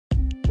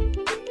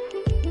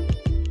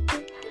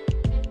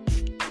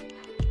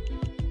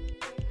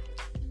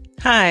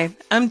Hi,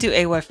 I'm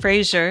DuEwa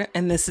Frazier,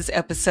 and this is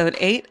episode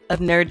 8 of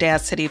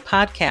Nerdacity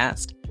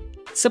podcast.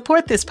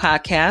 Support this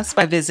podcast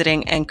by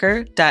visiting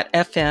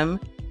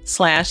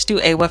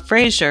anchor.fm/DuEwa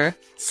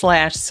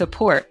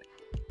Frazier/support.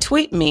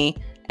 Tweet me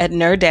at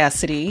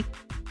Nerdacity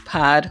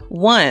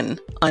Pod1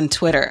 on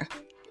Twitter.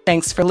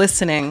 Thanks for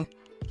listening.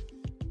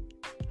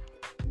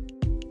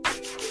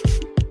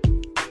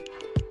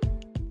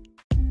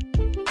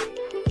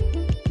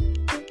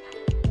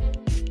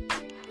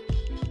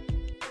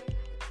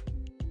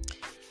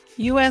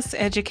 U.S.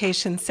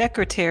 Education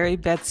Secretary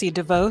Betsy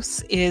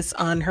Devos is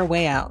on her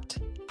way out,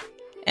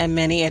 and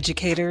many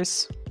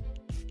educators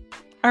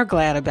are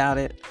glad about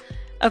it.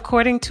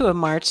 According to a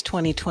March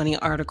 2020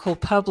 article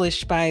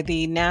published by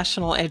the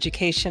National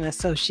Education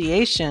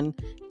Association,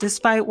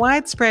 despite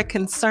widespread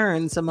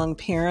concerns among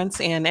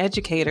parents and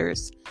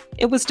educators,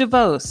 it was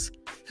Devos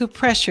who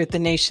pressured the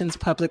nation's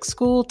public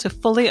school to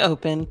fully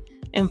open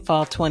in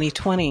fall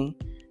 2020.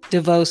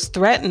 Devos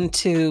threatened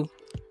to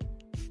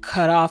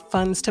cut off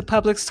funds to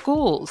public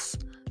schools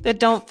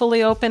that don't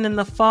fully open in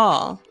the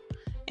fall,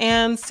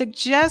 and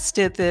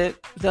suggested that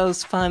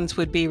those funds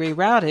would be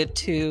rerouted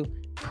to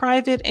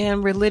private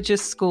and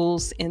religious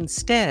schools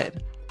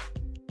instead.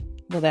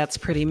 Well, that's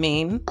pretty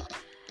mean.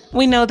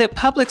 We know that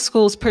public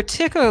schools,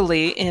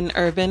 particularly in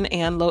urban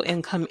and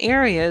low-income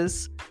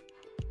areas,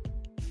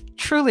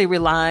 truly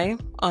rely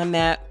on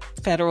that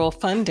federal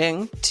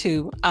funding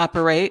to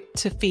operate,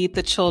 to feed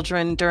the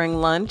children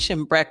during lunch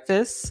and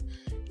breakfast,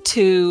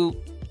 to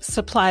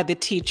supply the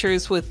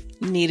teachers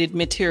with needed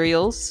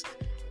materials,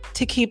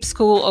 to keep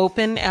school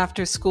open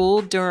after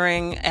school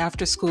during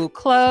after-school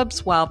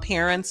clubs while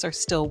parents are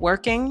still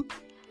working.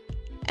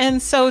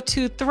 And so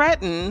to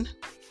threaten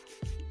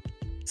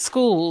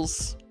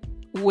schools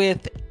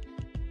with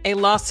a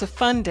loss of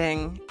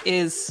funding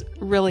is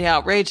really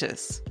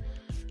outrageous,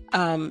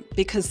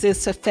 because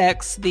this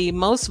affects the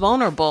most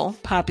vulnerable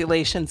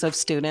populations of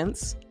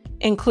students,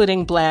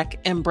 including Black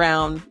and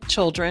Brown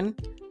children,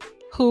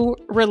 who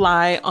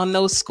rely on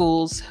those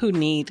schools who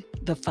need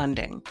the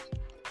funding.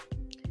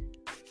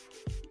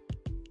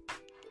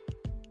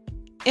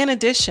 In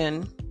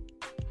addition,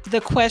 the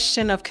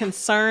question of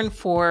concern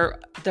for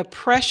the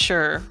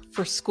pressure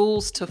for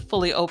schools to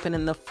fully open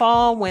in the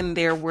fall when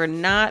there were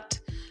not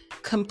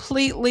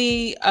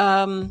completely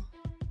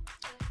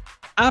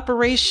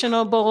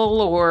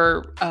operationable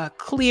or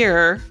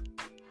clear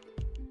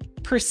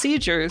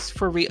procedures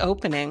for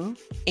reopening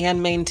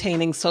and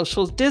maintaining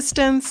social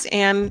distance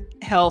and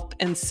health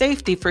and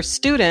safety for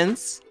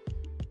students.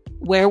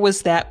 Where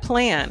was that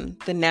plan,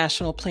 the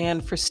National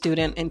Plan for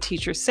Student and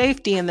Teacher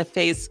Safety in the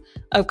face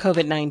of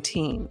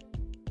COVID-19?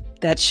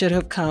 That should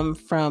have come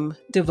from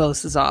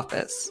Devos's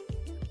office.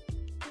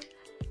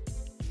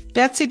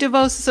 Betsy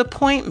Devos's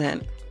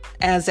appointment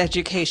as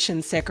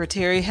Education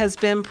Secretary has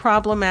been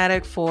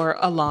problematic for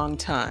a long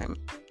time.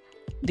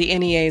 The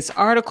NEA's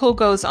article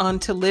goes on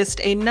to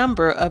list a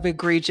number of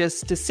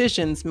egregious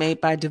decisions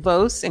made by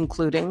Devos,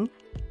 including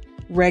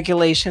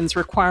regulations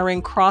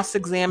requiring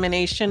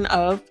cross-examination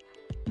of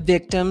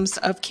victims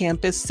of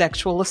campus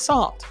sexual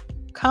assault,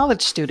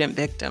 college student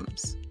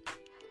victims.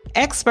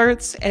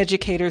 Experts,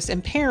 educators,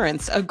 and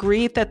parents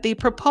agreed that the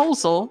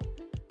proposal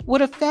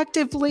would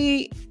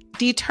effectively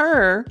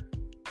deter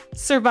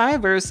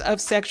survivors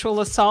of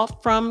sexual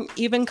assault from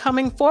even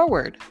coming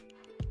forward.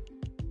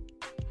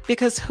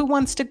 Because who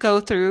wants to go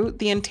through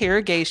the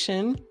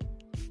interrogation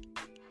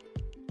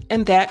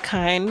and that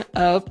kind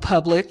of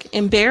public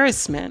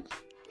embarrassment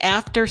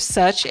after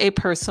such a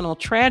personal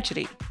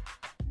tragedy?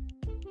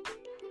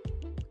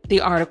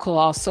 The article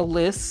also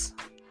lists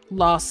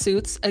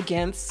lawsuits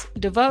against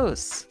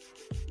Devos.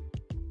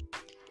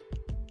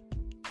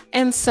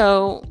 And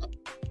so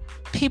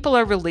people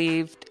are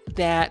relieved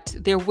that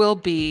there will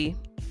be,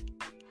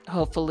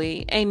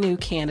 hopefully, a new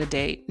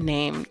candidate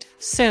named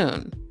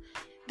soon.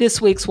 This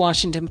week's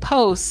Washington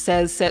Post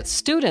says that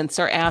students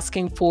are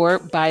asking for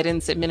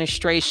Biden's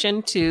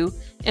administration to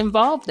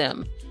involve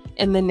them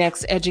in the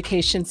next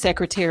education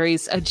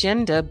secretary's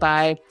agenda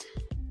by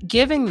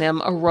giving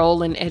them a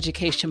role in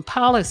education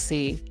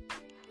policy,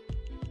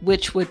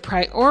 which would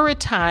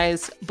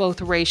prioritize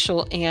both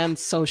racial and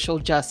social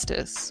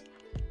justice.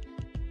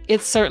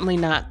 It's certainly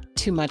not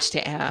too much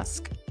to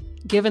ask.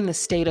 Given the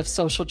state of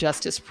social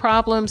justice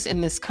problems in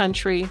this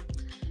country,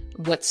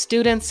 what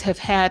students have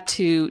had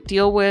to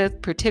deal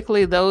with,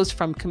 particularly those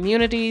from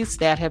communities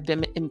that have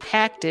been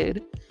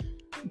impacted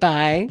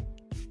by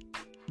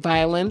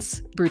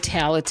violence,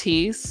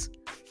 brutalities,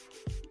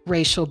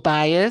 racial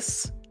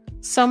bias,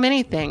 so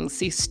many things.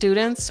 These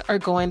students are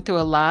going through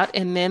a lot,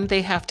 and then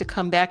they have to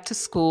come back to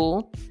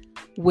school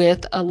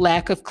with a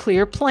lack of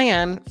clear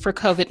plan for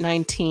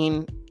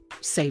COVID-19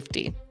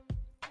 safety.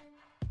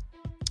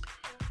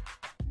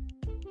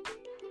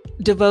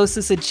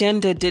 Devos's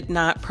agenda did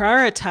not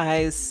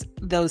prioritize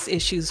those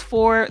issues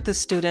for the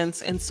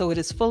students, and so it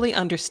is fully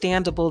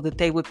understandable that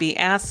they would be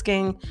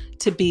asking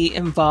to be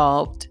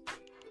involved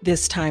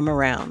this time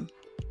around.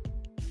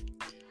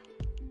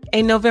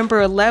 A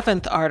November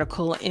 11th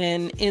article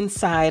in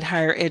Inside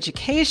Higher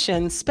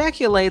Education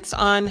speculates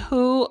on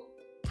who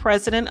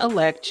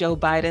President-elect Joe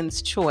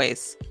Biden's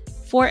choice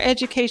for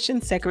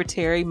Education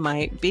Secretary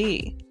might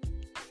be.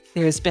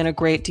 There's been a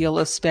great deal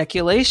of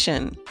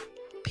speculation,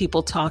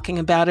 people talking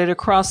about it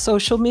across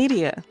social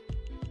media,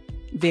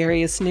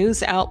 various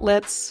news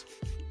outlets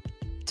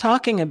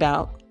talking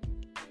about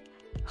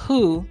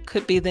who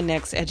could be the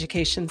next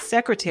education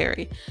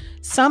secretary.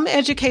 Some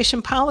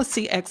education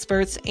policy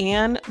experts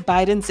and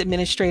Biden's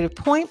administrative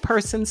point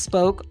person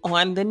spoke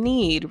on the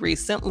need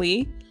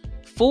recently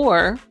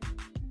for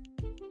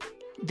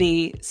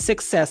the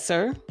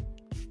successor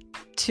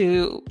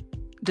to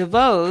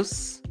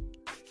Devos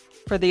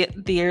for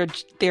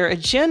their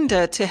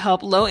agenda to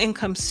help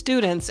low-income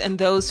students and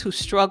those who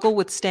struggle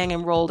with staying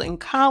enrolled in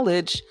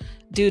college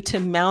due to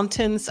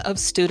mountains of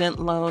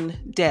student loan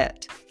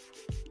debt.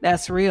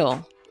 That's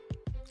real.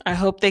 I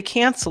hope they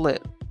cancel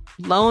it.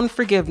 Loan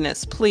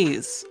forgiveness,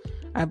 please.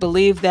 I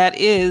believe that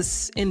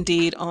is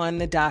indeed on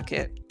the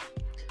docket.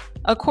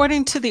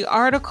 According to the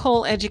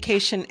article,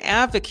 education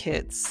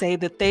advocates say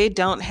that they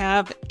don't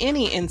have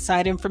any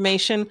inside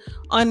information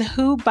on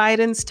who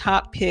Biden's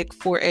top pick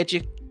for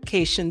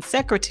education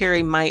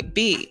secretary might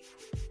be.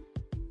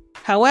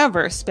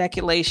 However,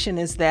 speculation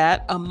is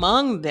that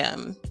among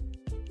them,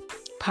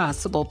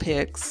 possible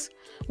picks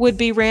would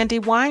be Randy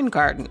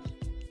Weingarten,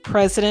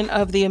 president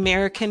of the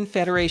American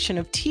Federation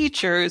of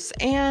Teachers,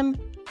 and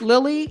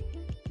Lily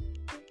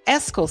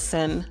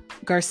Eskelsen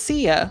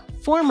Garcia,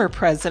 former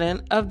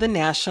president of the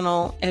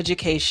National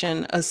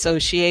Education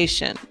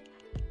Association.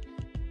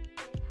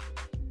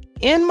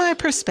 In my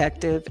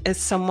perspective, as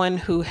someone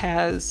who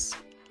has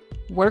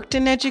worked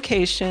in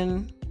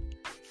education,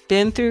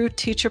 been through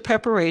teacher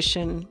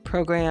preparation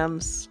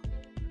programs,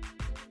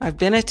 I've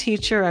been a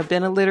teacher, I've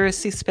been a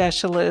literacy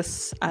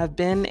specialist, I've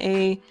been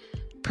a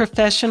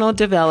professional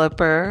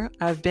developer,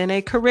 I've been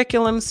a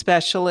curriculum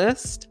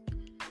specialist,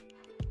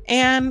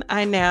 and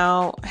I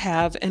now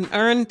have an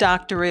earned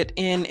doctorate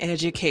in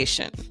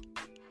education.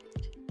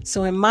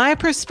 So in my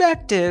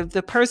perspective,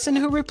 the person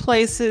who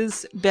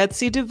replaces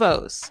Betsy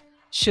Devos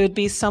should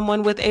be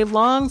someone with a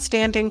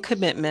long-standing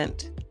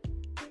commitment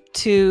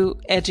to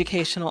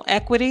educational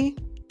equity,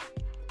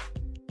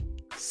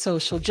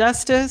 social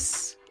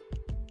justice,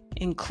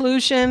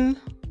 inclusion,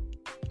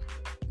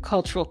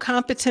 cultural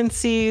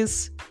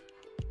competencies,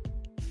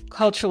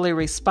 culturally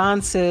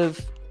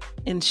responsive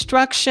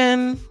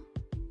instruction,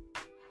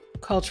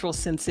 cultural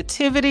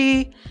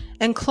sensitivity,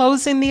 and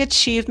closing the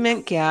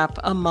achievement gap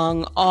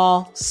among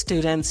all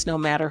students, no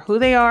matter who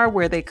they are,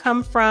 where they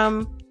come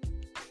from,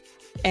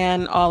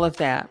 and all of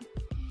that.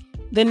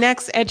 The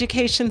next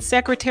education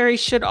secretary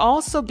should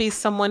also be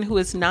someone who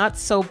is not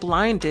so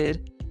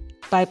blinded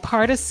by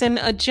partisan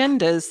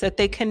agendas that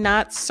they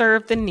cannot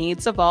serve the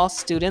needs of all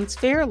students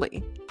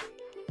fairly.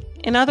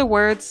 In other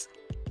words,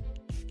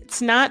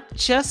 it's not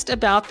just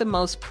about the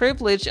most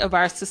privileged of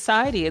our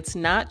society. It's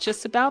not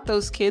just about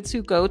those kids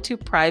who go to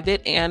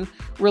private and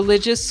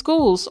religious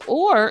schools,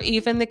 or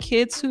even the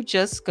kids who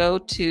just go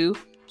to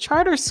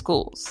charter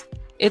schools.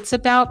 It's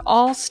about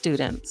all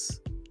students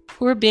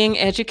who are being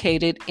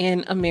educated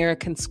in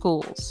American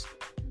schools.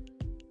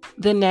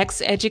 The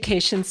next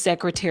education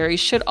secretary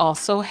should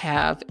also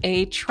have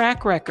a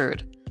track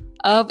record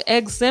of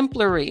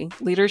exemplary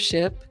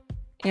leadership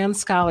and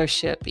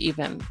scholarship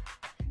even,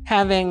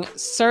 having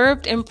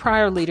served in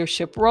prior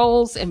leadership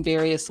roles in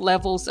various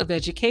levels of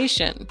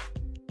education.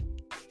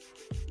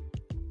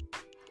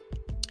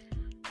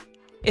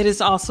 It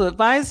is also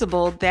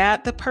advisable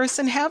that the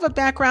person have a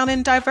background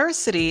in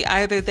diversity.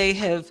 Either they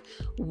have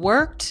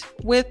worked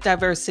with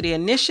diversity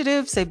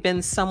initiatives, they've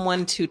been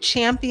someone to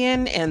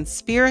champion and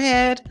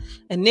spearhead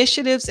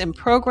initiatives and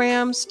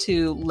programs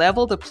to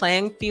level the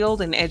playing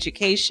field in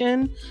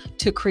education,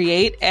 to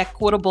create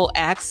equitable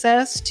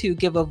access, to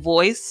give a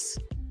voice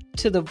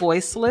to the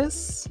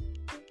voiceless,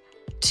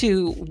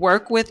 to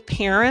work with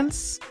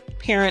parents,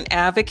 parent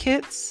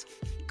advocates,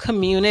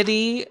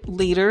 community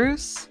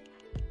leaders,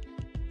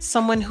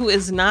 someone who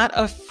is not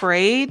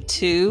afraid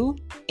to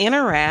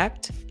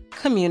interact,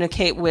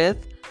 communicate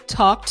with,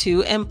 talk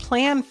to, and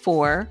plan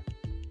for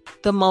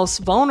the most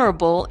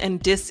vulnerable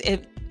and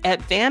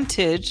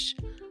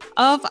disadvantaged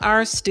of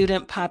our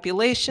student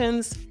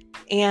populations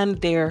and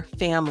their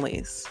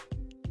families.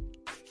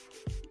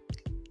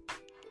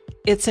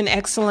 It's an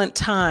excellent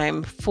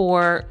time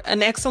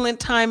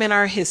in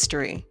our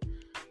history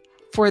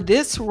for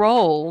this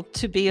role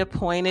to be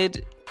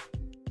appointed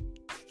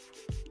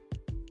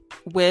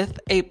with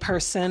a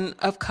person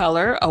of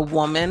color, a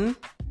woman,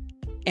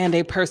 and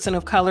a person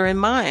of color in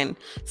mind,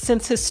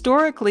 since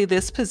historically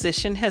this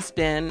position has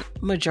been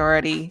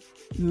majority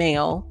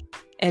male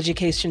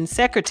education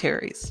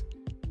secretaries.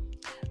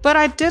 But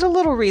I did a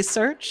little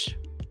research,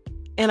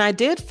 and I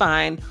did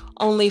find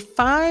only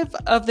 5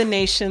 of the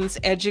nation's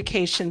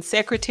education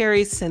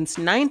secretaries since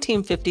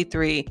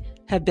 1953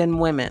 have been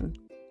women.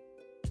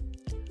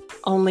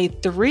 Only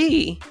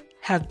 3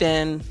 have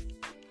been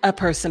a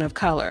person of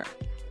color.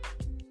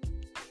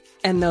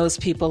 And those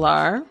people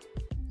are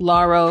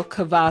Laura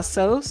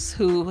Cavazos,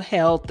 who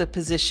held the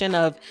position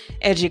of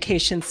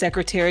Education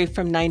Secretary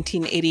from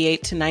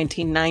 1988 to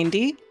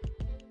 1990,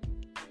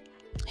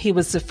 He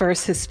was the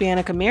first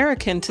Hispanic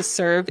American to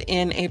serve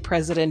in a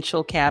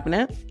presidential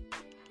cabinet.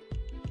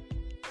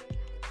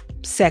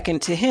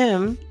 Second to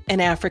him, an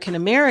African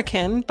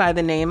American by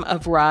the name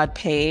of Rod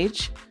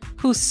Page,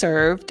 who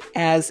served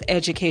as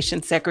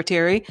Education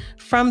Secretary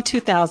from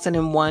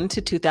 2001 to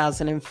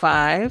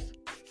 2005.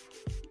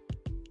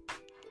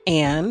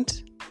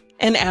 And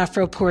an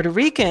Afro-Puerto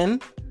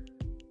Rican,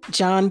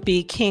 John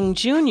B. King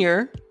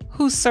Jr.,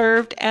 who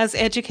served as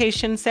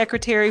Education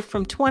Secretary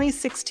from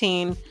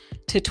 2016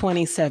 to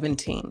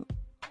 2017.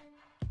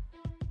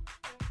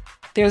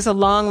 There's a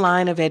long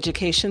line of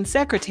education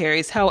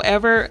secretaries.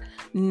 However,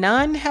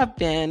 none have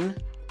been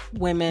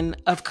women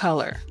of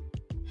color.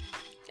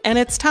 And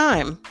it's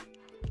time.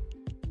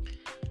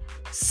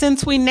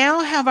 Since we now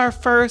have our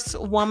first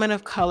woman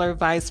of color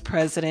vice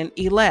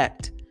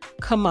president-elect,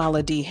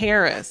 Kamala D.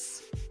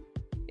 Harris,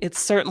 it's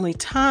certainly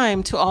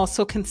time to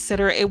also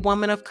consider a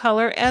woman of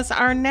color as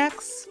our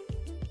next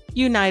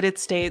United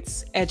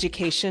States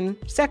Education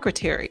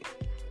Secretary.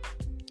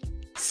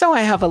 So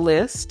I have a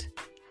list,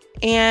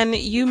 and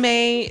you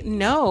may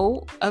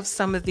know of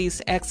some of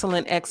these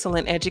excellent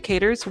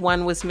educators.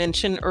 One was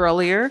mentioned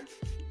earlier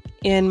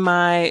in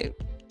my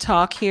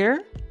talk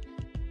here.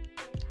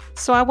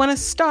 So I want to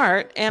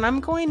start, and I'm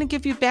going to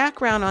give you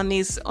background on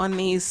these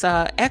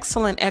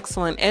excellent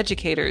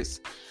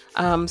educators.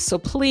 So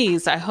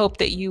please, I hope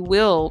that you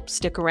will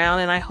stick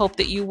around, and I hope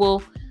that you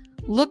will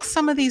look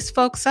some of these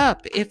folks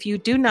up if you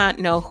do not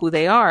know who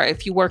they are.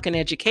 If you work in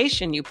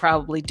education, you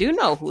probably do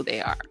know who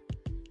they are.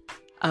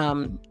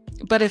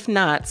 But if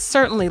not,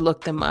 certainly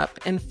look them up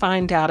and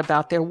find out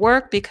about their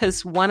work,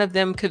 because one of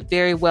them could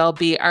very well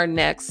be our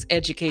next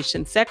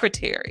education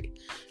secretary.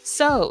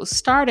 So,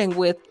 starting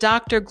with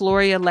Dr.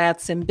 Gloria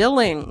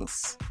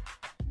Ladson-Billings.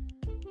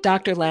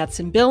 Dr.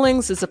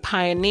 Ladson-Billings is a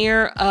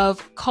pioneer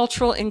of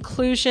cultural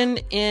inclusion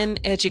in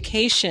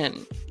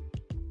education.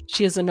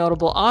 She is a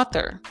notable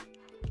author,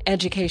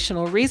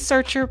 educational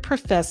researcher,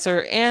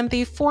 professor, and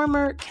the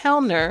former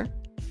Kellner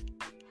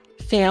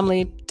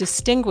Family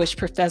Distinguished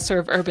Professor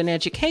of Urban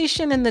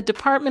Education in the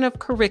Department of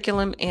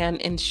Curriculum and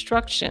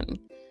Instruction,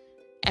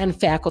 and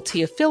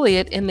faculty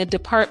affiliate in the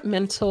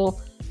Department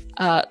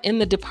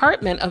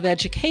of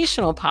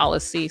Educational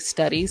Policy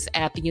Studies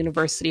at the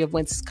University of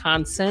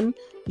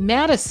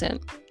Wisconsin-Madison.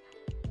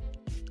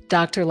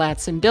 Dr.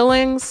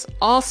 Ladson-Billings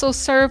also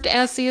served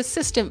as the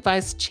Assistant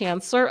Vice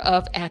Chancellor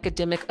of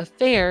Academic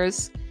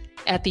Affairs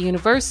at the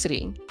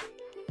university.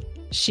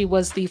 She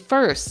was the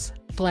first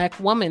Black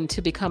woman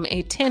to become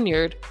a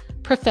tenured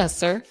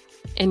professor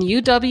in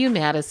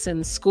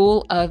UW-Madison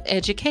School of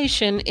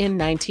Education in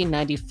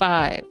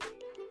 1995.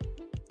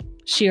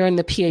 She earned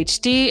the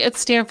PhD at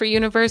Stanford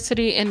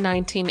University in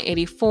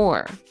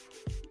 1984.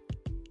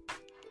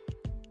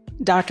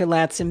 Dr.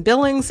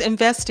 Ladson-Billings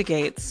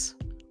investigates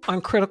on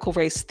critical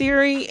race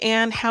theory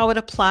and how it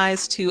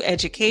applies to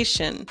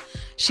education.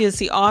 She is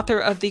the author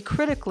of the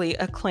critically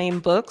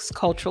acclaimed books,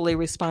 Culturally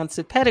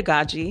Responsive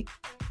Pedagogy,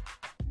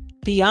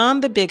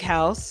 Beyond the Big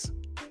House,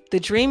 The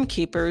Dream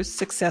Keepers,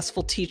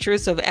 Successful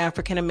Teachers of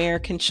African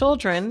American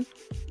Children,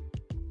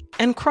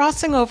 and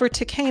Crossing Over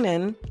to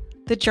Canaan,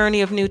 The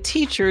Journey of New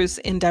Teachers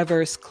in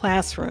Diverse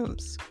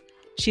Classrooms.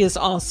 She has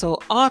also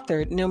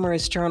authored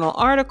numerous journal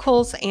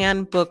articles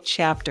and book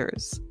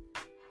chapters.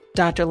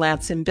 Dr.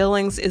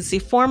 Ladson-Billings is the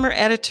former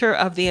editor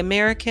of the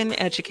American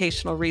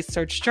Educational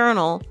Research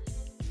Journal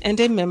and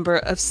a member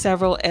of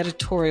several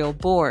editorial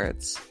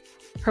boards.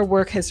 Her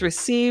work has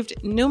received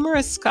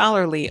numerous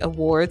scholarly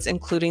awards,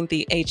 including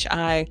the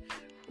H.I.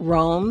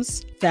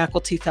 Rome's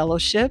Faculty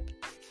Fellowship,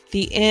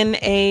 the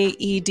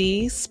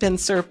NAED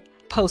Spencer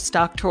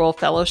Postdoctoral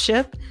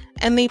Fellowship,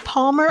 and the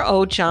Palmer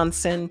O.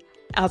 Johnson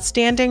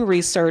Outstanding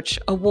Research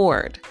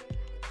Award.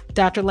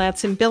 Dr.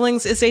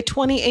 Ladson-Billings is a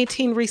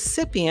 2018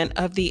 recipient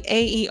of the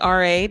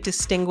AERA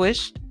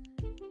Distinguished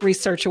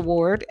Research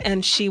Award,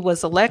 and she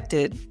was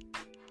elected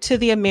to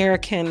the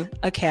American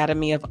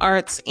Academy of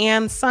Arts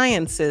and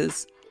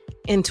Sciences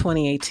in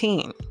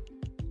 2018.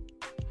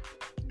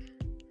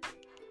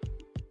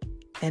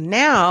 And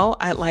now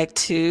I'd like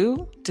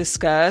to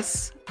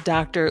discuss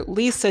Dr.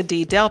 Lisa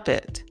D.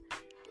 Delpit,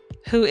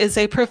 who is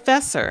a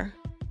professor,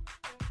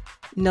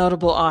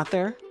 notable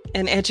author,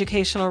 and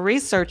educational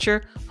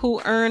researcher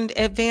who earned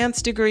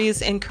advanced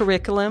degrees in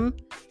curriculum,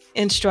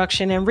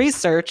 instruction, and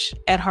research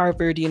at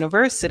Harvard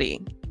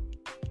University.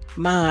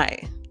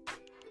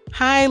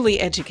 Highly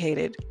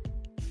educated.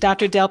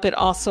 Dr. Delpit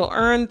also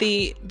earned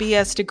the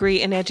BS degree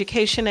in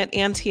education at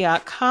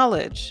Antioch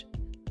College.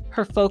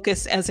 Her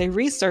focus as a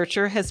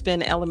researcher has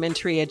been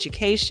elementary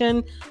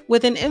education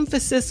with an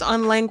emphasis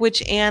on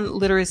language and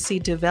literacy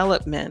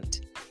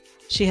development.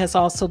 She has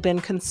also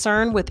been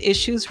concerned with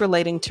issues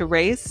relating to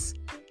race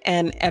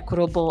and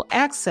equitable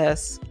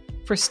access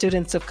for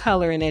students of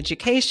color in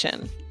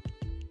education.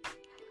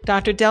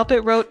 Dr.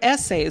 Delpit wrote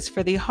essays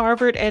for the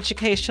Harvard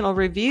Educational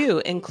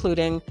Review,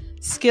 including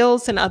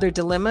Skills and Other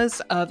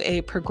Dilemmas of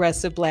a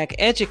Progressive Black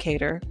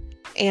Educator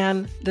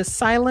and The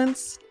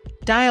Silence,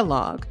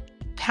 Dialogue,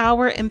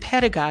 Power and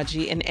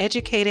Pedagogy in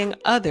Educating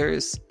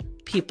Others,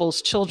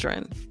 People's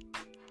Children,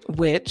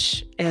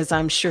 which, as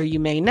I'm sure you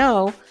may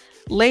know,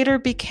 later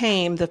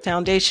became the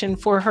foundation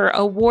for her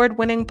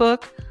award-winning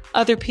book,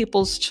 Other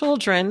People's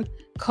Children: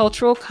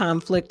 Cultural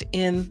Conflict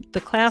in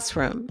the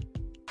Classroom.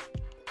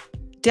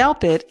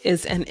 Delpit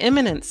is an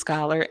eminent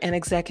scholar and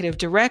executive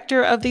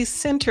director of the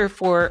Center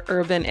for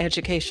Urban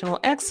Educational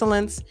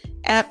Excellence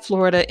at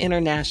Florida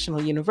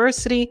International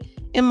University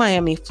in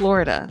Miami,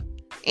 Florida,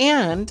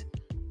 and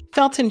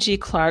Felton G.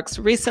 Clark's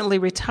recently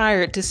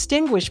retired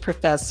distinguished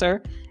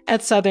professor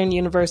at Southern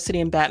University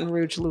in Baton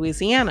Rouge,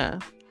 Louisiana.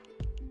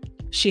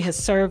 She has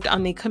served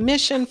on the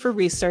Commission for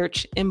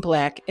Research in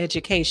Black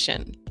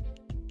Education.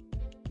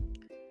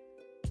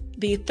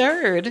 The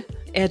third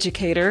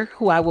educator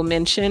who I will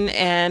mention,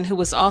 and who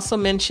was also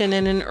mentioned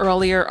in an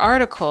earlier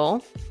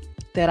article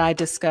that I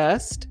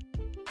discussed,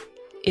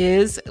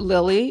 is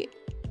Lily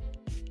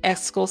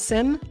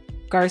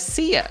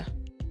Eskelsen-Garcia.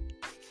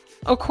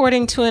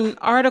 According to an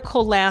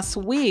article last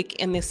week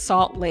in the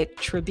Salt Lake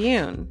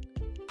Tribune,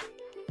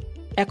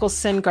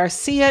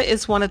 Eskelsen-Garcia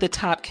is one of the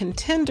top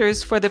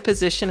contenders for the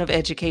position of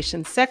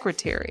Education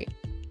Secretary.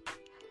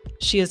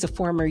 She is a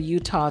former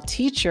Utah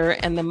teacher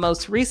and the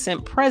most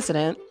recent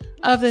president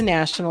of the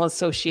National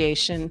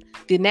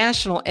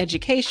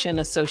Education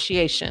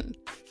Association.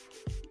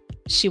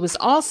 She was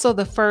also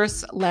the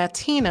first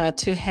Latina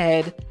to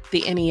head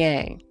the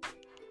NEA.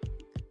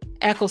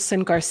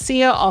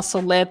 Eskelsen-Garcia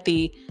also led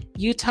the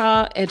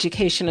Utah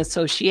Education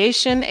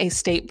Association, a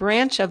state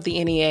branch of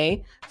the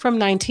NEA, from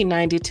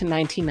 1990 to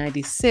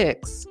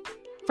 1996,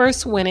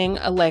 first winning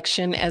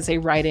election as a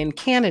write-in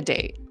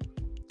candidate.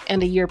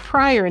 And a year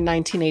prior, in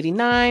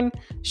 1989,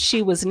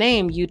 she was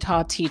named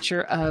Utah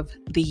Teacher of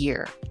the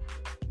Year.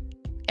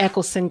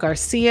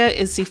 Eskelsen-Garcia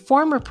is the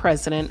former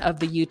president of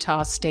the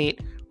Utah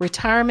State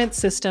Retirement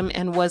System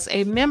and was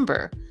a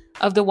member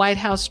of the White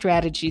House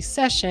Strategy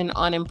Session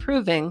on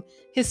Improving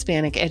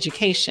Hispanic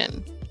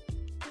Education.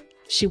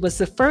 She was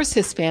the first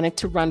Hispanic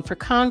to run for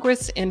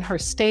Congress in her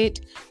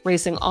state,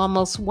 raising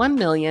almost $1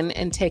 million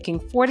and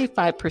taking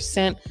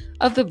 45%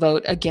 of the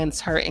vote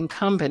against her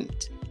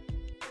incumbent.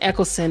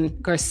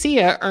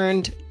 Eskelsen-Garcia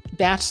earned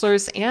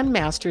bachelor's and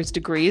master's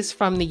degrees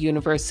from the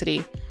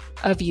University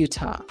of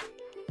Utah.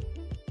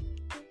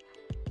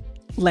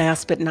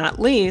 Last but not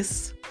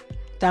least,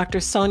 Dr.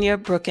 Sonia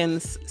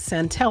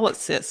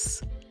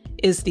Brookins-Santelicis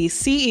is the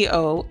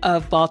CEO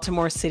of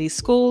Baltimore City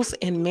Schools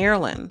in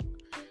Maryland.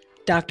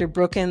 Dr.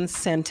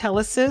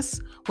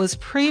 Brookins-Santelicis was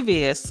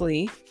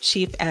previously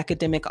Chief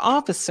Academic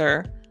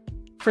Officer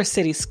for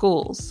City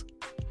Schools.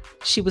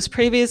 She was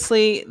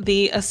previously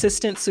the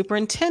Assistant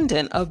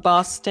Superintendent of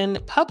Boston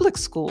Public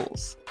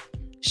Schools.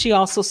 She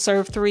also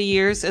served 3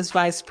 years as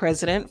Vice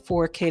President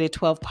for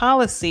K-12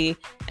 Policy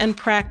and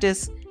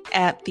Practice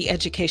at the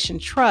Education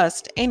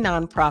Trust, a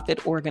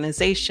nonprofit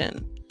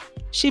organization.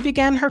 She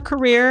began her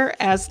career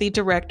as the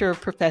Director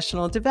of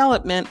Professional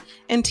Development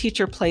and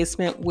Teacher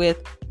Placement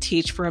with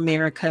Teach for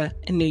America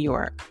in New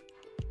York.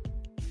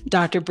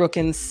 Dr.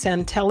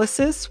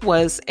 Brookins-Santelicis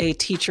was a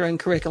teacher and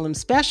curriculum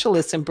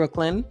specialist in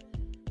Brooklyn.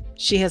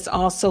 She has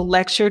also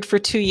lectured for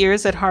 2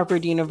 years at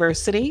Harvard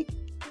University.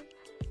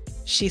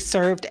 She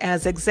served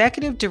as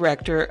Executive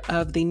Director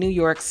of the New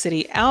York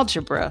City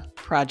Algebra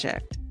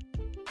Project.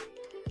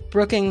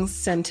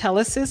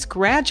 Brookins-Santelicis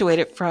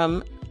graduated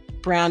from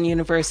Brown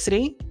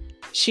University.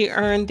 She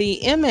earned the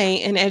MA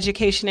in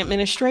Education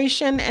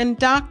Administration and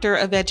Doctor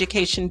of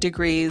Education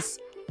degrees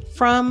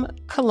from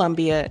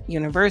Columbia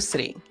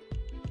University.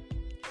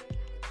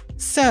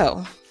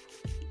 So,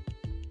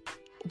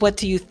 what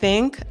do you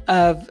think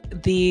of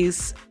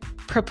these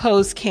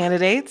proposed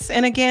candidates?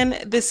 And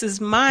again, this is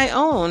my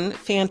own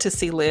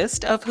fantasy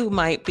list of who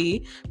might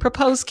be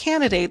proposed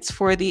candidates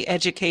for the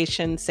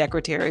Education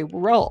Secretary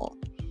role.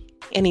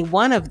 Any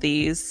one of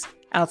these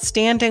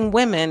outstanding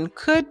women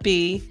could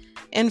be,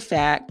 in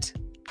fact,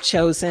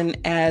 chosen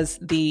as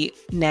the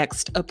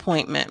next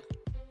appointment.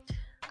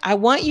 I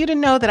want you to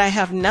know that I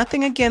have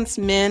nothing against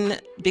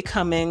men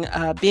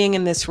being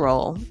in this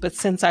role, but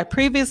since I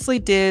previously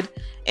did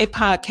a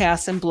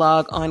podcast and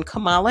blog on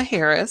Kamala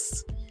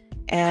Harris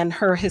and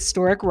her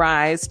historic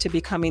rise to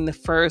becoming the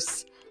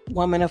first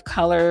woman of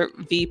color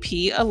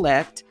VP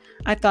elect,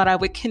 I thought I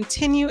would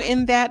continue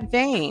in that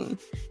vein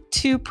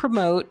to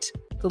promote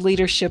the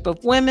leadership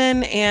of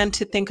women and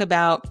to think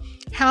about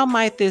how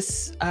might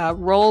this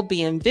role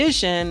be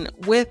envisioned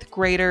with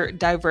greater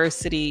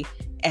diversity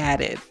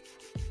added.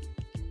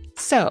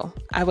 So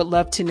I would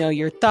love to know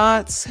your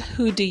thoughts.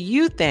 Who do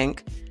you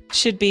think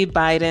should be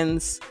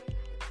Biden's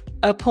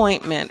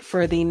appointment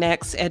for the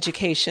next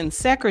education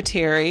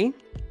secretary?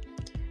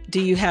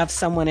 Do you have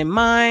someone in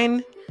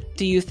mind?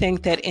 Do you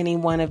think that any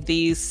one of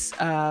these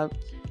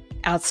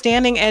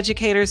outstanding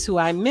educators who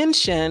I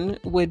mentioned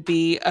would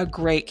be a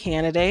great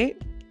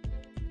candidate?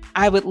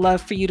 I would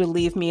love for you to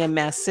leave me a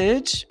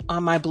message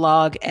on my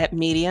blog at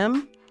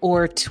Medium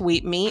or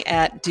tweet me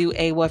at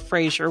DuEwa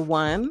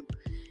Frazier1.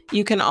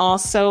 You can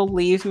also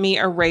leave me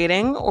a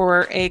rating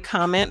or a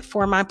comment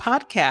for my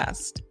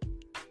podcast.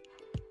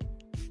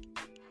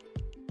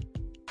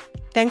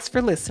 Thanks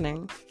for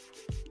listening.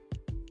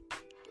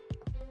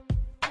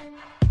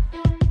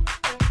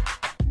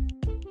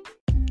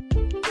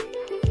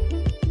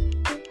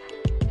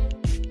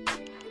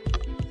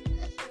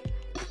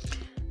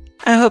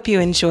 I hope you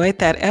enjoyed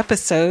that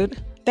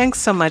episode.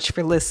 Thanks so much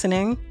for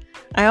listening.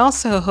 I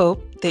also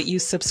hope that you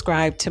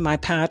subscribe to my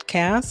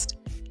podcast.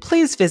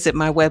 Please visit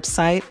my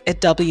website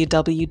at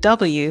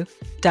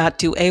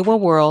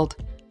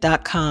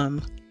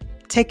www.duewaworld.com.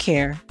 Take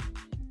care.